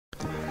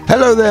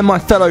Hello there, my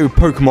fellow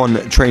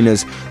Pokemon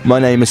trainers. My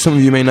name, as some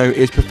of you may know,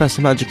 is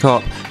Professor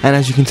Magikarp, and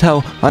as you can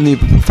tell, I'm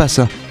neither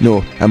Professor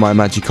nor am I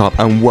Magikarp.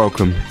 And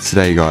welcome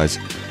today, guys,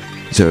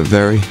 to a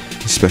very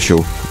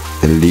special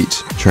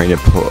Elite Trainer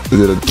box.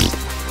 There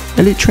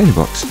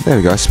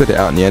we go, I spit it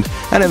out in the end.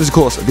 And it was, of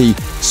course, the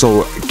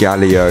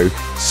Solgaleo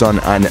Sun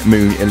and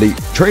Moon Elite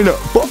Trainer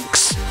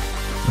box.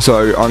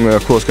 So I'm,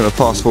 of course, going to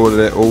fast forward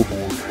it all,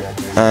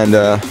 and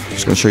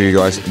just going to show you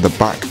guys the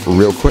back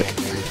real quick.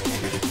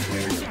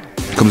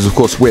 Comes, of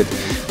course, with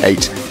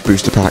 8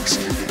 booster packs,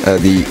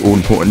 the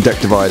all-important deck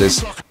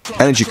dividers,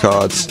 energy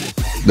cards,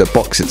 the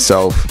box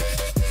itself,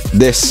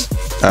 this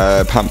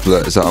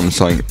pamphlet that I'm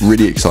something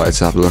really excited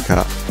to have a look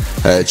at,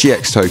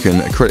 GX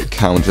token, credit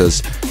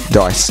counters,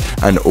 dice,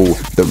 and all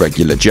the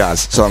regular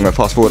jazz. So I'm going to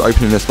fast forward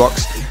opening this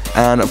box,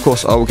 and of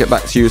course I will get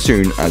back to you as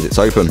soon as it's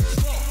open.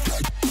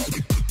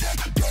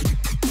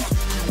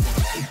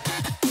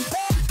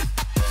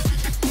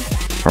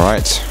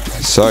 Alright,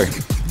 so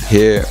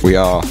here we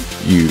are,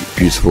 you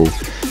beautiful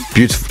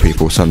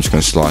people. So I'm just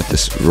going to slide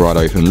this right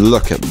open.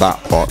 Look at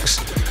that box.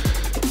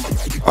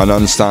 I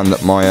understand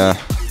that my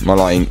my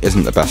lighting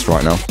isn't the best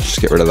right now.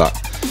 Just get rid of that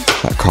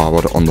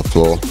cardboard on the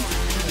floor.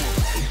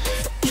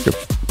 Just going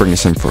to bring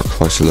this in for a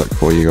closer look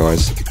for you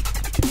guys.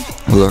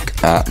 Look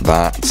at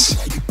that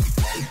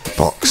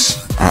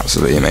box.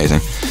 Absolutely amazing.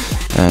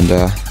 And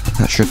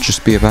that should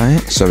just be about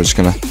it. So we're just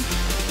going to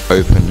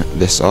open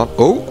this up.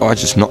 Oh, I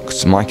just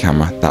knocked my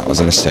camera. That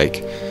was a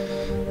mistake.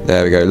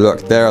 There we go.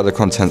 Look, there are the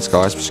contents,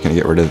 guys. I'm just going to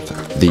get rid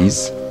of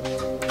these.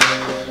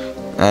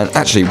 And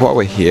actually, while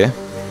we're here,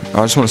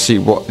 I just want to see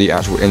what the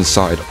actual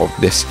inside of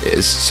this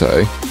is.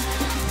 So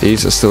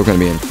these are still going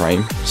to be in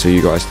frame, so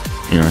you guys,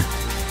 you know,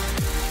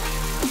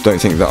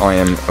 don't think that I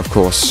am, of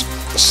course,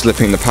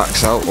 slipping the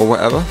packs out or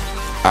whatever.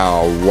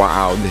 Oh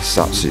wow, this is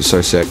absolutely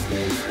so sick.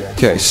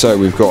 Okay, so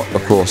we've got,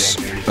 of course,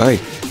 hey,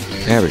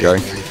 there we go.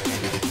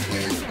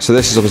 So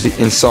this is obviously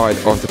inside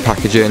of the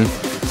packaging.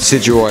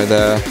 Decidueye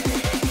there.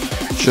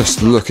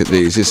 Just look at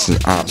these, this is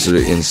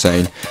absolutely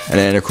insane. And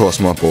then of course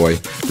my boy,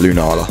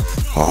 Lunala.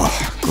 Oh,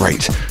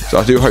 great. So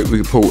I do hope we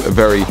can pull a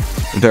very,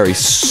 very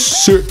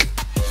sick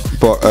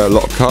lot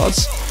of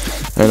cards.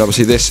 And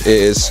obviously this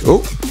is,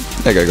 oh,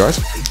 there you go, guys.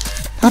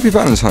 Happy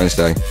Valentine's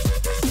Day.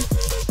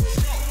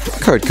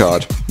 Code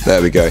card,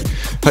 there we go.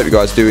 Hope you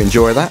guys do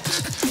enjoy that.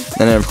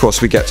 And then of course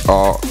we get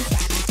our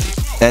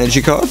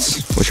energy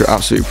cards, which are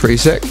absolutely pretty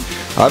sick.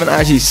 I haven't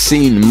actually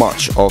seen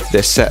much of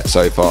this set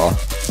so far.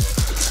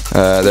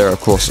 There, of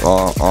course,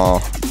 are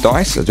our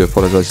dice. I do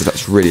apologise if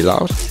that's really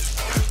loud.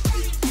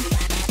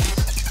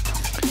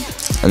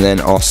 And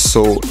then our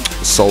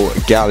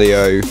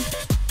Solgaleo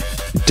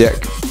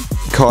deck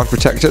card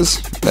protectors.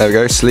 There we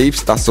go,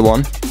 sleeves. That's the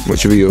one,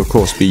 which we will, of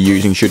course, be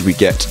using should we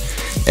get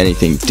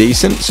anything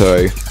decent.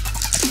 So,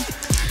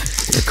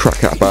 crack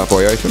that bad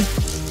boy open.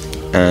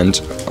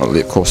 And I'll,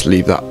 of course,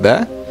 leave that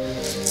there.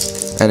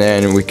 And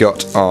then we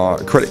got our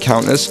credit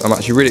counters. I'm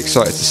actually really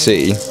excited to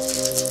see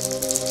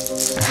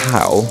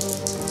how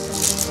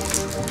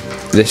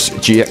this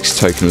GX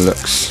token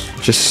looks.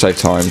 Just to save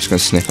time, I'm just going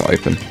to snip it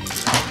open.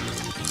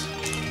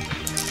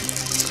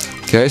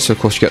 Okay, so of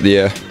course you get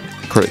the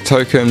credit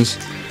tokens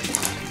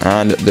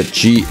and the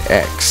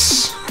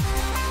GX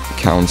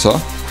counter.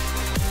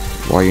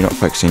 Why are you not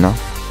focusing now?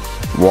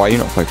 Why are you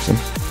not focusing?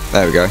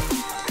 There we go.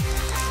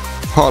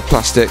 Hard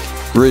plastic,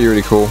 really,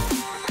 really cool.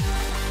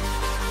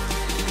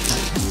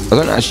 I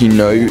don't actually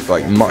know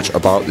like much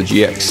about the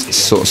GX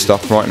sort of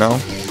stuff right now.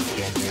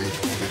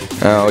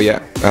 Oh yeah,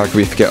 how could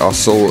we forget our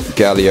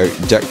Solgaleo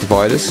deck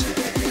dividers?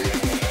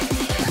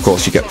 Of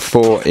course, you get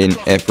 4 in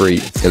every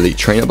Elite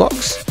Trainer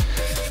box.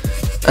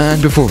 And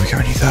before we go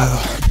any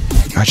further,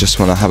 I just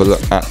want to have a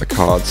look at the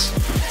cards.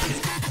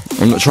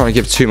 I'm not trying to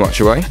give too much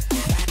away.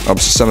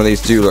 Obviously, some of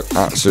these do look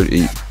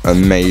absolutely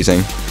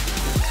amazing.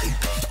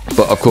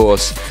 But of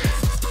course,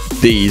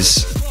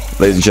 these,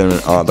 ladies and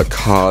gentlemen, are the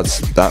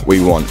cards that we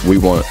want. We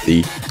want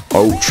the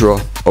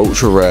ultra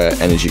rare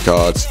energy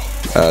cards,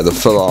 the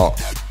full art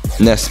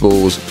Nest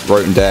Balls,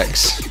 Rotom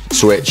Dex,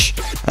 Switch,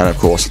 and of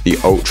course the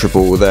Ultra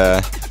Ball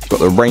there. Got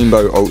the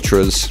Rainbow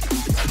Ultras,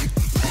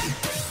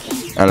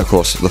 and of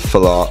course the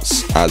full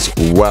arts as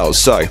well.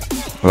 So,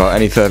 without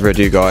any further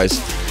ado, guys,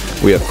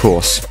 we of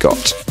course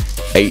got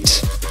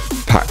 8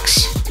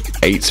 packs,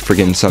 8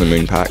 friggin' Sun and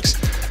Moon packs.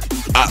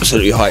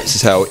 Absolutely hyped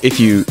as hell. If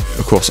you,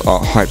 of course,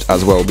 are hyped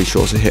as well, be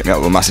sure to hit me up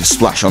with a massive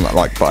splash on that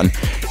like button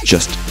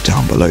just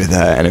down below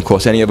there. And of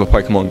course, any other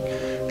Pokemon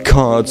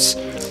cards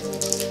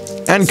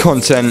and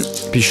content,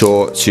 be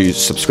sure to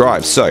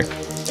subscribe. So,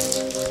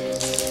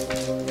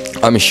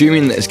 I'm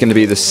assuming that it's going to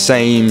be the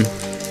same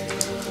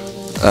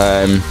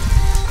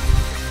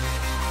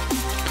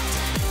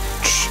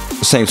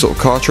same sort of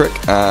card trick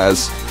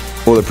as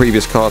all the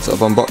previous cards that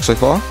I've unboxed so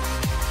far.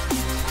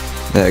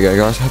 There you go,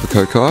 guys. I have a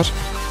code card.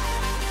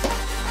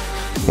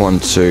 1,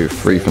 2,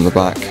 3 from the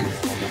back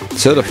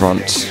to the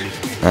front,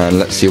 and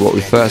let's see what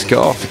we first get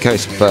off. Okay,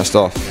 so first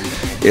off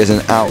is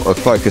an out of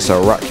focus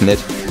Arachnid,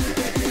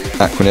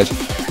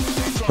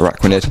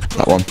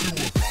 that one.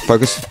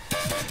 Focus,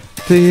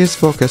 please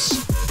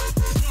focus.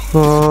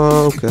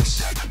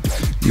 focus.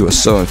 You are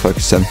so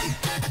unfocused, Tim.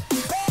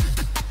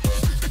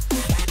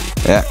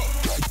 Yeah.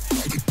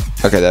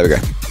 Okay, there we go.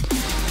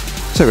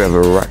 So we have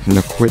a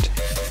Arachnoquid,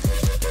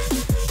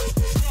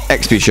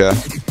 Expeon,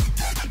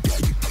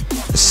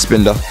 a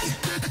Spinder,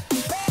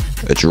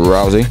 a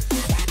Drowsy,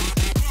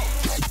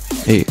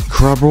 a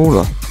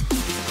Crabrawler,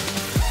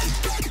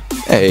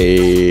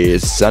 a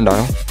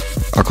Sandile.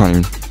 I can't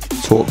even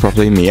talk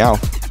properly. Meow.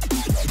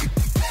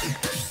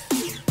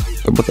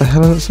 What the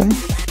hell is it saying?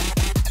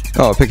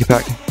 Oh, a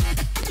Picky-Pack,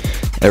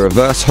 a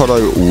Reverse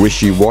Holo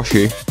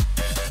Wishy-Washy,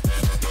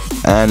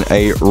 and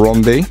a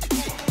Romby.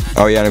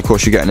 Oh yeah, and of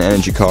course you get an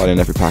energy card in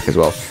every pack as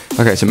well.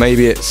 Okay, so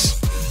maybe it's...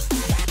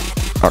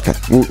 Okay,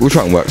 we'll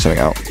try and work something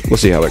out. We'll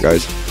see how it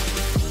goes.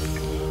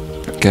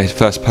 Okay,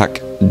 first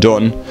pack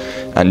done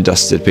and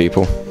dusted,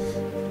 people.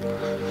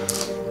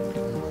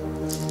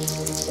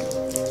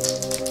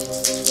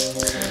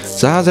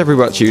 So how's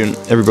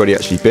everybody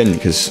actually been?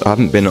 Because I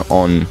haven't been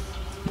on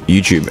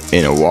YouTube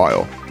in a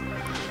while.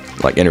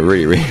 Like in a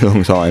really, really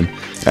long time.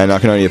 And I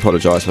can only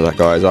apologise for that,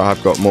 guys. I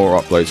have got more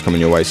uploads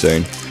coming your way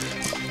soon.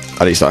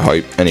 At least I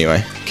hope,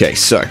 anyway. Okay,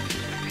 so.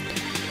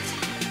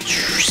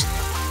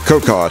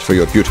 Code card for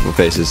your beautiful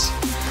faces.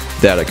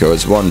 There it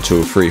goes. 1,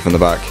 2, 3 from the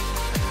back.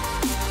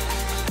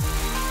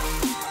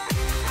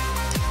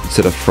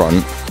 To the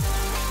front.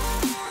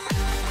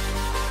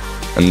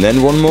 And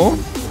then one more?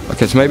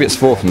 Okay, so maybe it's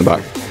 4 from the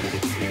back.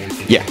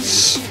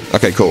 Yes.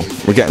 Okay, cool.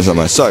 We're getting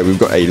somewhere. So, we've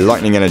got a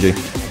Lightning Energy.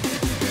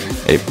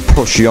 A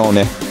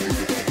Pokémon.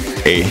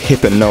 A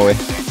Hypnoe.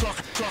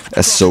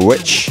 A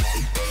Switch.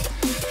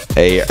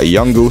 A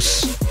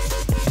Yungoos,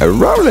 a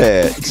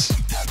Rowlet,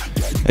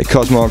 a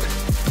Cosmog,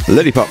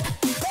 Lillipup,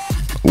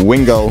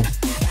 Wingull,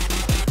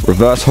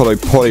 Reverse Holo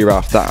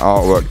Poliwrath. That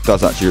artwork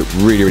does actually look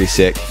really, really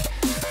sick,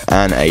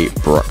 and a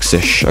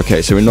Bruxish.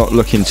 Okay, so we're not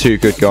looking too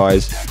good,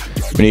 guys.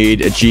 We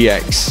need a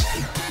GX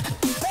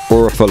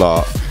or a full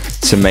art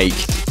to make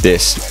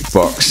this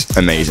box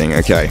amazing.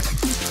 Okay,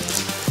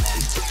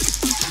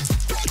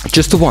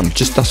 just the one.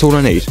 That's all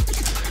I need.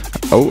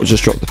 Oh, I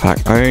just dropped the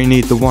pack. I only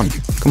need the one.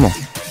 Come on.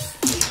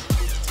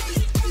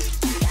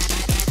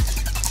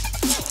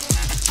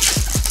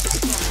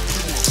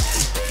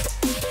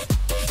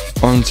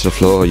 Onto the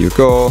floor you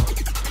go.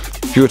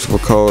 Beautiful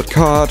code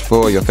card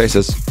for your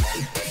faces.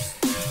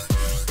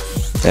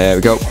 There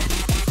we go.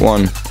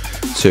 1,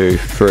 2,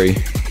 3.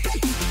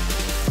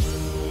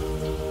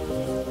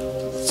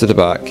 To the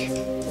back.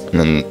 And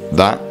then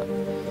that.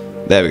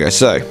 There we go.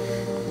 So,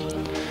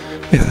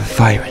 we have a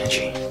Fire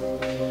Energy.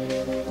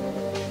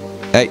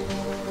 Hey.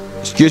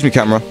 Excuse me,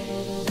 camera.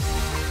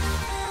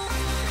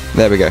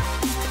 There we go.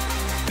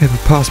 We have a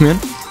Passmian.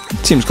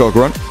 Team's got a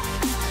Grunt.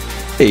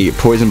 A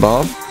Poison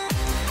Barb.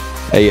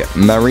 A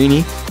Marini,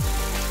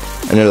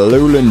 an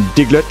Alolan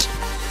Diglett,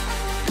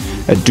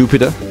 a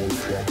Dupida,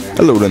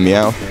 a Alolan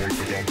Meow,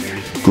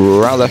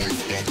 Growlithe,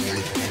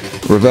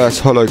 Reverse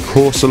Holo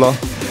Corsola,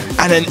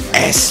 and an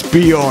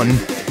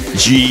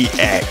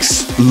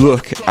Espeon-GX.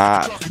 Look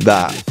at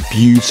that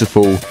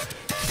beautiful...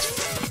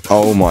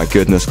 Oh my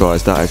goodness,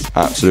 guys, that is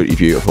absolutely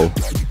beautiful.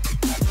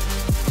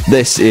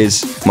 This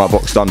is my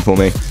box done for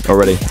me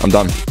already. I'm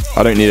done.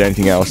 I don't need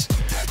anything else.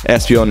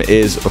 Espeon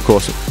is, of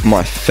course,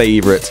 my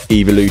favourite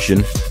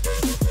evolution.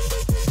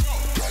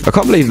 I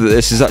can't believe that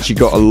this has actually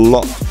got a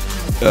lot...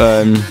 what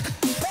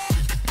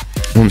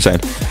am I saying?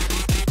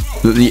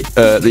 The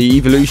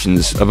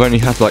evolutions, I've only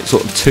had like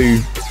sort of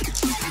 2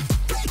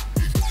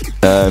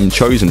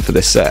 chosen for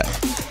this set.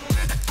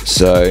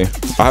 So,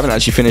 I haven't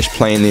actually finished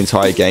playing the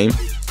entire game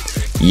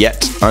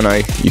yet. I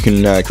know, you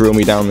can grill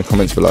me down in the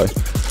comments below.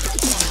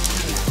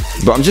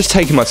 But I'm just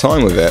taking my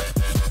time with it.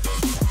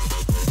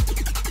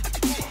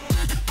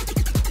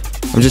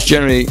 I'm just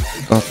generally...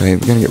 Okay,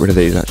 we're going to get rid of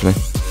these, actually.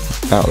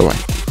 Out of the way.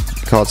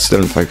 Card's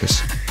still in focus.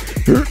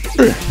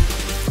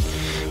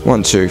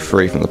 1, 2,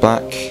 3 from the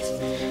back.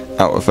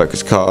 Out of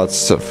focus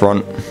cards to the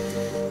front.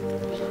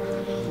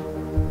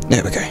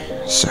 There we go.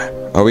 So,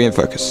 are we in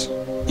focus?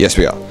 Yes,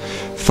 we are.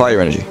 Fire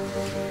Energy.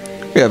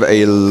 We have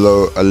a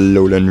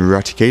Alolan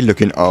Raticate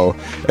looking all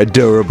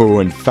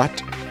adorable and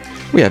fat.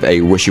 We have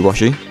a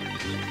Wishy-Washy.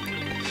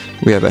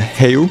 We have a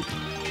Hail.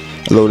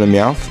 Alolan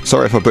Meowth.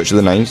 Sorry if I butcher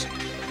the names.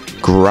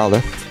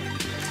 Growlithe.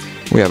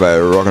 We have a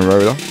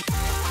Rock'n'Roller, a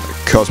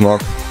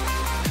Cosmog,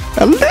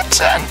 a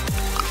Litten.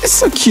 It's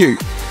so cute.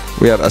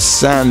 We have a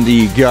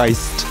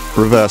Sandy-Geist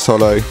Reverse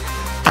Holo,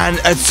 and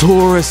a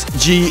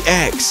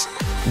Tauros-GX.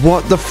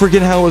 What the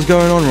friggin' hell is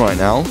going on right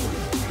now?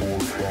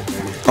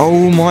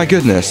 Oh my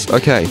goodness.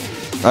 Okay.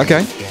 Now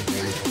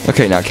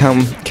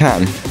can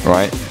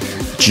right?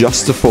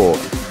 Just a thought.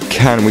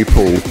 Can we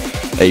pull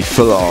a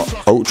full art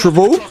Ultra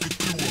Ball?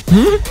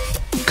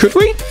 Could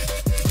we?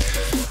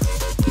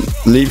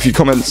 Leave your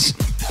comments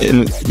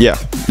in,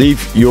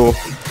 leave your,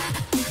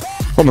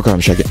 oh my god, I'm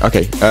shaking.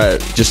 Okay,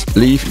 just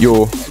leave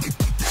your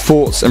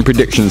thoughts and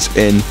predictions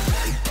in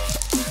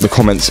the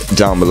comments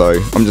down below.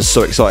 I'm just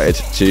so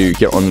excited to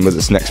get on with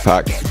this next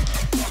pack.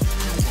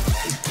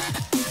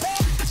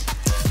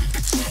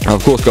 I'll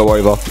of course go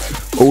over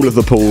all of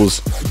the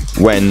pulls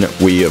When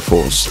we, of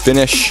course,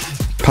 finish,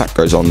 pack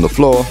goes on the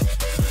floor.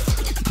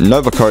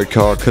 Another code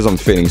card, because I'm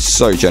feeling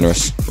so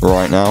generous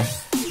right now.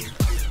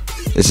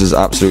 This is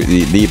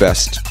absolutely the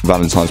best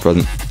Valentine's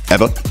present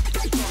ever.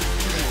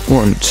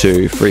 1,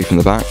 2, 3 from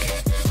the back.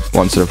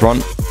 1 to the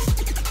front.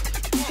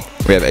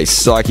 We have a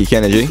Psychic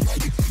Energy.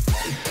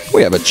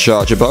 We have a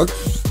Charger Bug.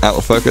 Out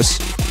of focus.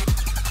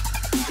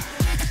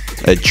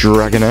 A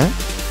Dragonair.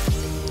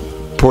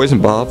 Poison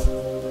Barb.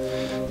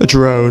 A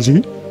Drowsy.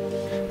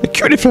 A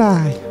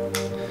Cutifly.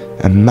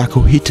 A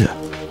Makuhita.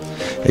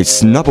 A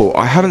Snubble.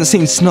 I haven't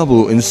seen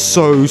Snubble in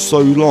so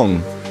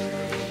long.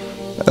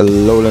 A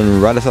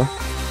Alolan Rattata.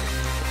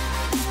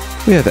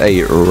 We have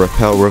a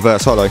Repel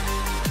Reverse Holo.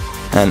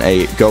 And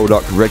a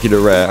Golduck Regular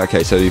Rare.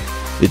 Okay, so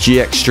the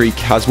GX streak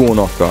has worn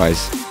off,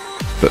 guys.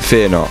 But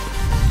fear not.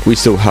 We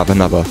still have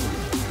another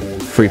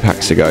 3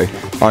 packs to go.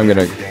 I'm going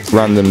to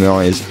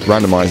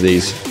randomize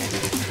these.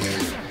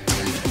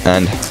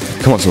 And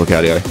come on,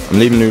 Solgaleo. I'm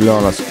leaving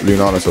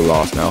Lunala till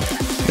last now.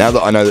 Now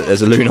that I know that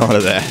there's a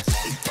Lunala there.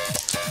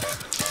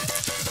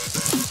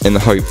 In the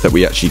hope that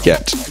we actually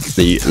get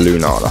the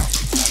Lunala.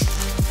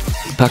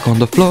 Back on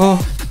the floor.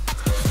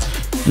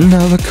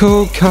 Another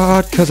code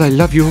card, cause I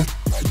love you.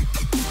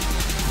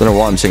 Don't know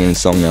why I'm singing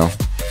this song now.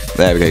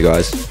 There we go,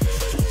 guys.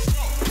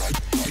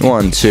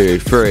 1, 2,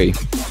 3.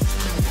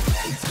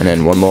 And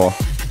then one more.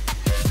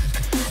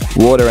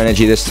 Water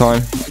Energy this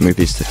time. Move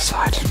these to the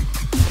side.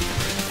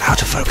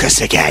 Out of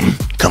focus again.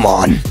 Come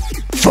on.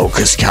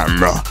 Focus,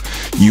 camera.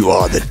 You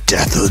are the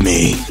death of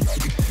me.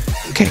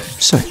 Okay,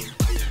 so.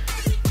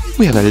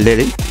 We have a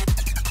Lily.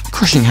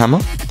 Crushing Hammer.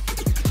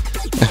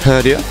 A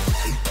Herdia.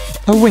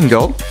 A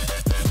Wingull.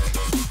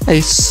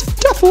 A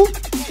Stuffle.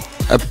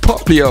 A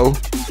Poplio.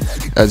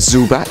 A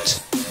Zubat.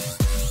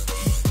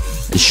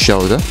 A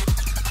Shoulder.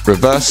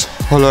 Reverse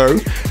Holo.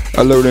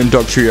 A Alolan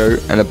Dugtrio.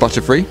 And a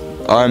Butterfree.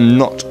 I'm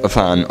not a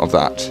fan of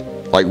that.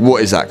 Like,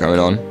 what is that going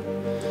on?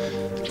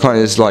 Kind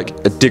of is like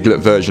a Diglett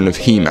version of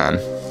He-Man.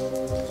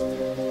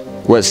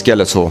 Where's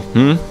Skeletor?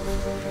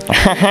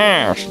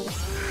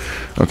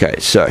 Okay,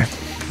 so.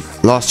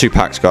 Last 2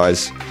 packs,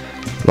 guys.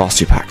 Last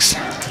 2 packs.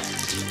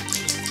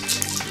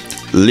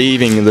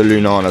 Leaving the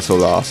Lunala till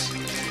last.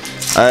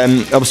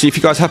 Obviously, if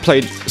you guys have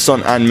played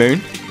Sun and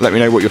Moon, let me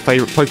know what your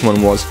favourite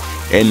Pokemon was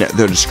in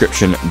the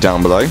description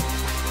down below.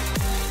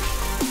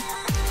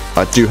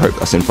 I do hope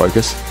that's in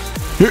focus.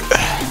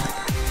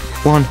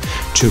 1,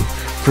 2,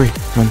 3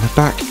 from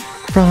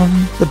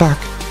the back,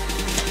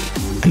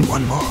 and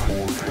one more.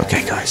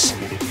 Okay, guys.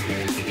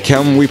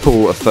 Can we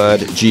pull a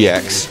third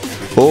GX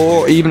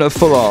or even a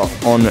full art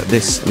on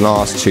this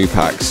last 2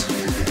 packs?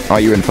 Are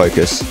you in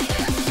focus?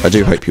 I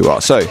do hope you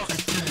are. So,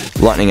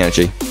 Lightning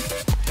Energy,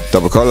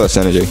 Double Colorless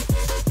Energy,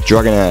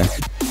 Dragonair,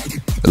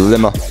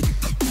 Limmer,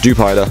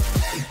 Dewpider,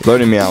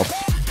 Loading Meowth,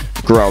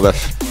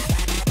 Growlithe,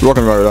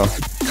 Rock'n'Roller,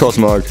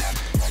 Cosmog,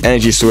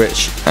 Energy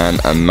Switch, and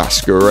a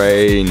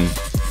Masquerain.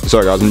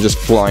 Sorry guys, I'm just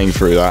flying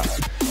through that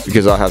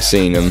because I have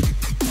seen them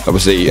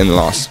obviously in the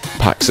last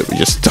packs that we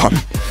just done.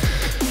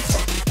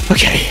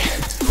 Okay.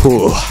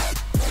 Whew.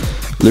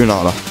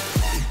 Lunala,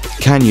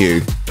 can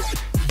you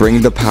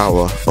bring the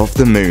power of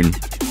the moon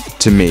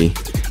to me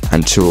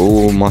and to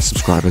all my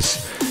subscribers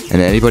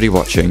and anybody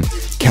watching?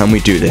 Can we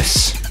do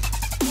this?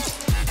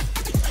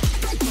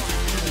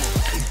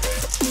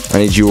 I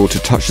need you all to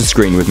touch the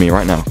screen with me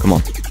right now. Come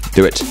on,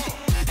 do it.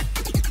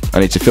 I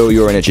need to feel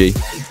your energy.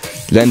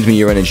 Lend me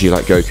your energy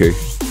like Goku.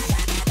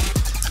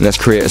 And let's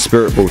create a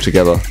Spirit Ball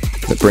together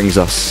that brings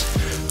us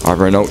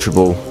either an Ultra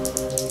Ball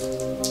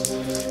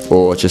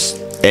or just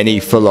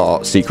any full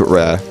art secret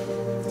rare,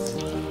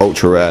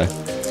 ultra rare,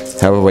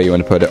 however way you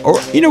want to put it.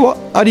 Or you know what?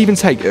 I'd even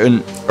take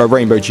a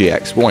Rainbow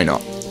GX. Why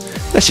not?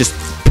 Let's just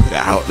put it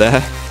out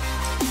there.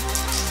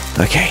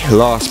 Okay,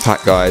 last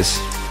pack, guys.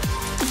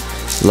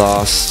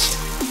 Last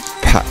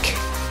pack.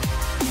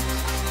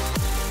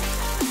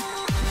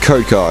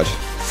 Code card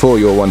for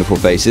your wonderful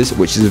faces,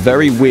 which is a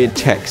very weird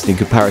text in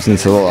comparison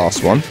to the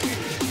last one.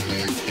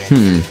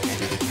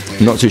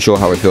 Not too sure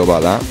how I feel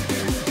about that.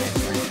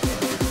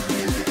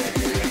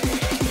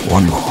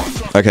 One more.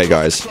 Okay,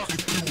 guys.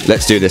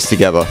 Let's do this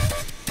together.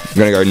 I'm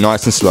going to go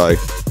nice and slow.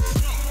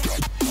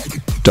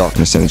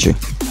 Darkness Energy.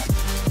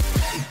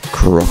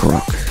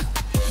 Krokorok.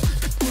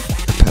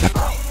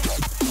 Apellico.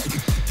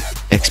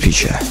 XP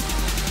Share.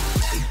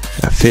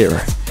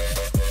 Aphero.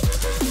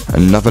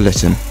 Another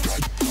Litten.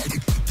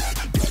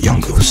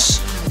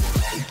 Yungoos.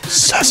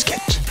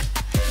 Surskit.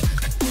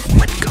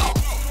 Wingull.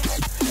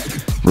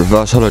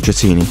 Reverse Holo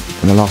Dratini.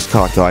 And the last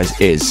card, guys,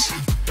 is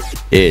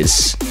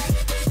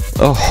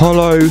a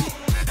Holo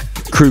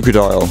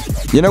Crocodile.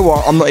 You know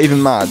what? I'm not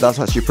even mad. That's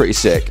actually pretty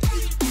sick.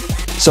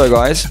 So,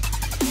 guys,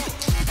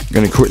 I'm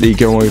going to quickly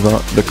go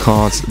over the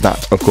cards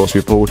that, of course,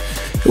 we pulled.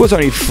 It was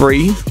only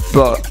 3,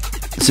 but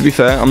to be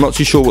fair, I'm not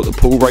too sure what the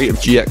pull rate of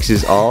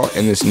GXs are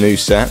in this new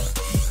set.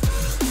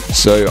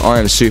 So, I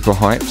am super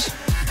hyped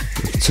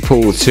to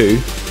pull 2.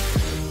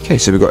 Okay,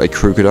 so we've got a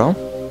Crocodile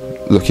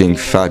looking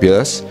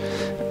fabulous.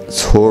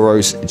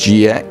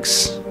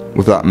 Tauros-GX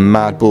with that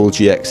Mad Bull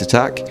GX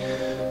attack.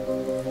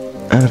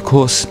 And of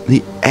course, the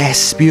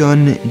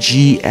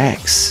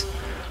Espeon-GX.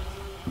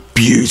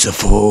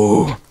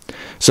 Beautiful.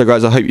 So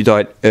guys, I hope you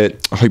died.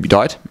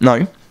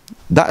 No,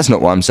 that's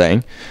not what I'm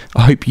saying.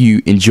 I hope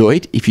you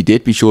enjoyed. If you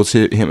did, be sure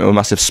to hit a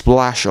massive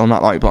splash on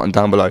that like button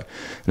down below.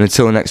 And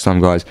until next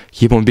time, guys,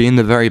 keep on being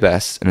the very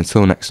best. And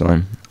until next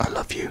time, I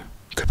love you.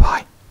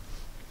 Goodbye.